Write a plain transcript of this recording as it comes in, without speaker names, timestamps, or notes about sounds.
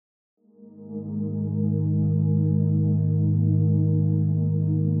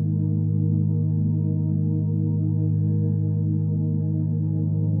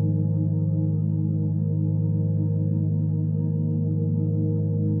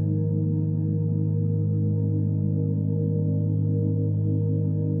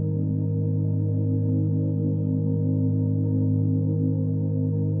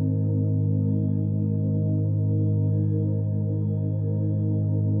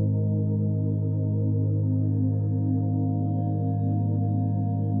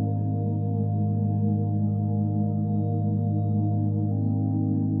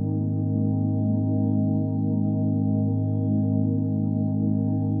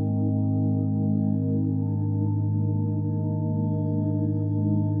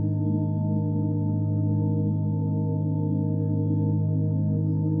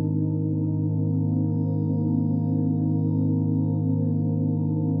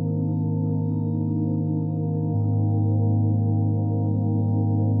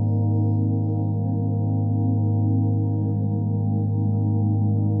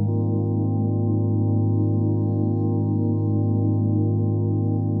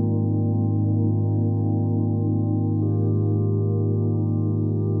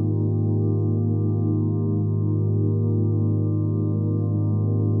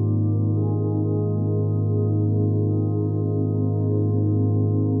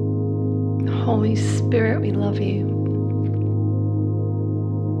Holy Spirit, we love you.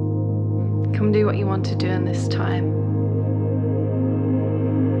 Come do what you want to do in this time.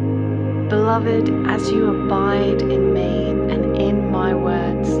 Beloved, as you abide in me and in my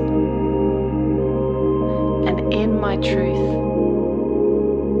words and in my truth,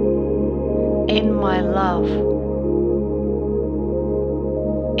 in my love,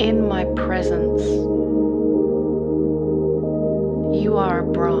 in my presence, you are a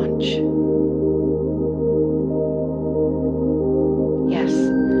branch. Yes,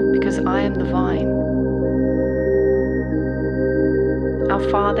 because I am the vine. Our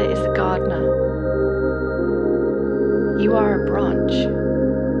Father is the gardener. You are a branch.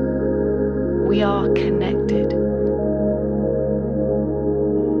 We are connected.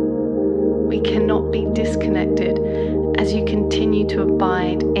 We cannot be disconnected as you continue to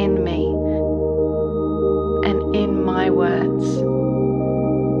abide in me and in my words.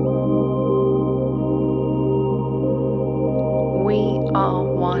 We are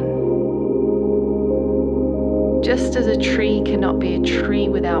one. Just as a tree cannot be a tree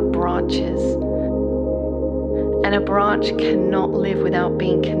without branches, and a branch cannot live without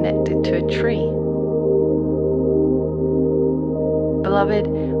being connected to a tree. Beloved,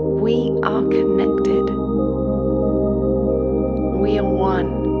 we are connected. We are one.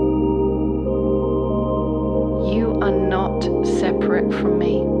 You are not separate from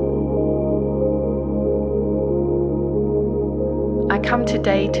me. I come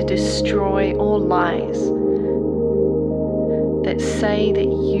today to destroy all lies that say that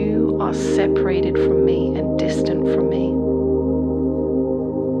you are separated from me and distant from me.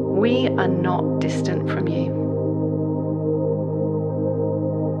 We are not distant from you.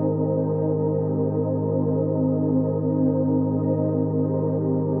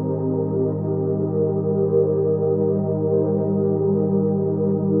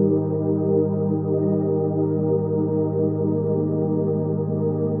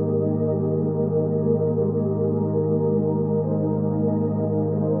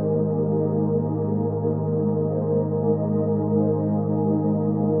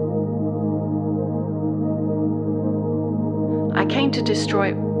 I came to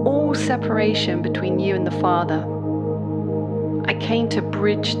destroy all separation between you and the Father. I came to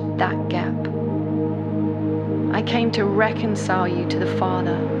bridge that gap. I came to reconcile you to the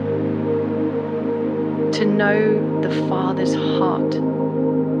Father, to know the Father's heart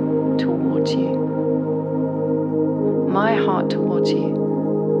towards you, my heart towards you.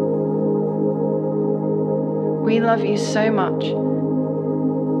 We love you so much,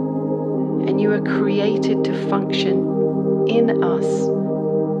 and you were created to function in us,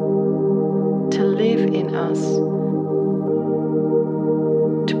 to live in us,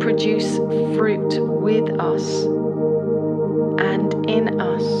 to produce fruit with us and in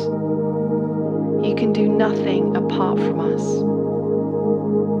us. You can do nothing apart from us.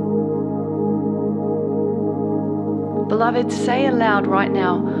 Beloved, say aloud right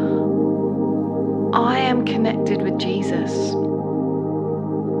now, I am connected with Jesus.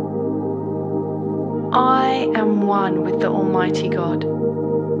 I am one with the Almighty God.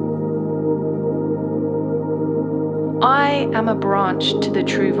 I am a branch to the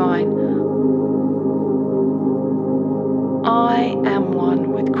true vine. I am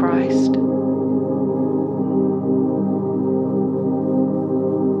one with Christ.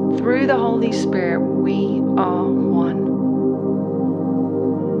 Through the Holy Spirit, we are one.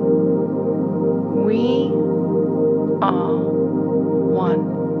 We are one.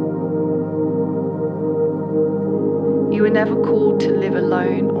 You were never called to live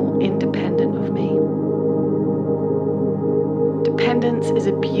alone or independent of me. Dependence is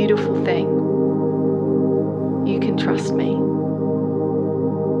a beautiful thing. You can trust me.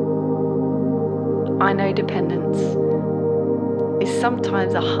 I know dependence is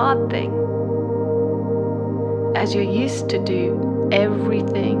sometimes a hard thing, as you're used to do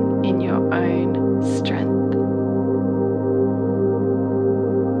everything in your own strength.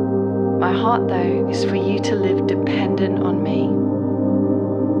 My heart, though, is for you to live dependent on me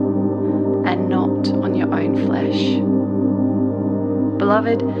and not on your own flesh.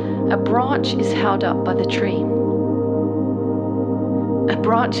 Beloved, a branch is held up by the tree. A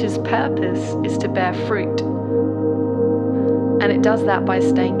branch's purpose is to bear fruit, and it does that by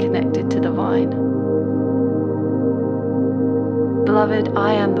staying connected to the vine. Beloved,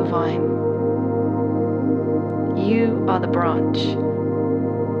 I am the vine. You are the branch.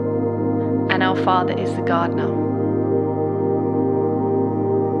 And our Father is the gardener.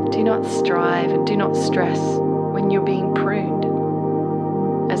 Do not strive and do not stress when you're being pruned,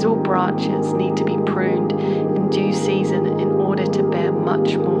 as all branches need to be pruned in due season in order to bear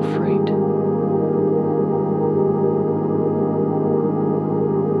much more fruit.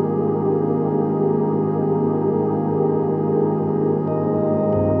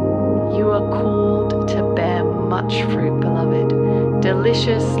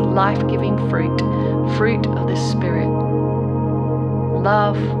 delicious, life-giving fruit of the Spirit.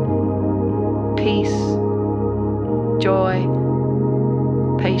 Love, peace, joy,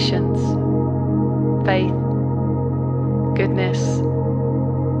 patience, faith, goodness,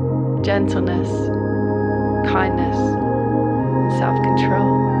 gentleness, kindness, and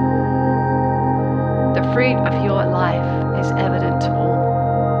self-control. The fruit of your life is evident to all.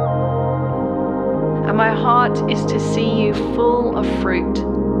 And my heart is to see you full of fruit,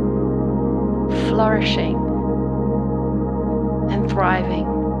 flourishing and thriving,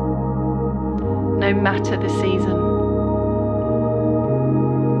 no matter the season.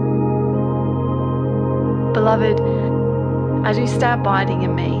 Beloved, as you stay abiding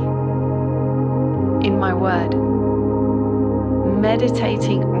in me, in my word,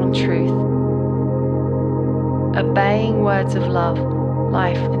 meditating on truth, obeying words of love,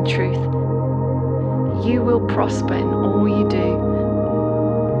 life and truth, you will prosper in all you do.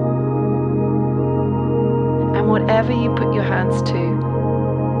 And whatever you put your hands to,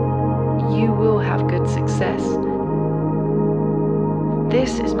 you will have good success.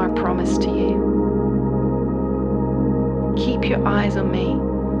 This is my promise to you. Keep your eyes on me.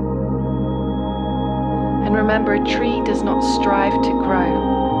 And remember, a tree does not strive to grow.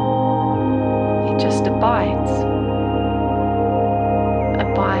 It just abides.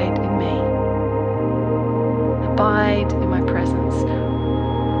 Abide in me. Abide in my presence.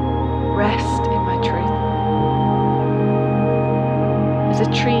 Rest in my truth. As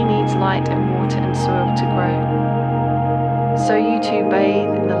a tree needs light and water and soil to grow, so you too bathe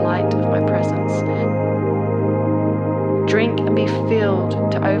in the light of my presence. Drink and be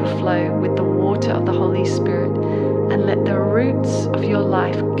filled to overflow with the water of the Holy Spirit, and let the roots of your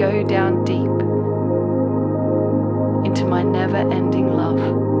life go down deep into my never-ending love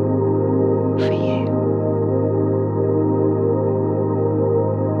for you.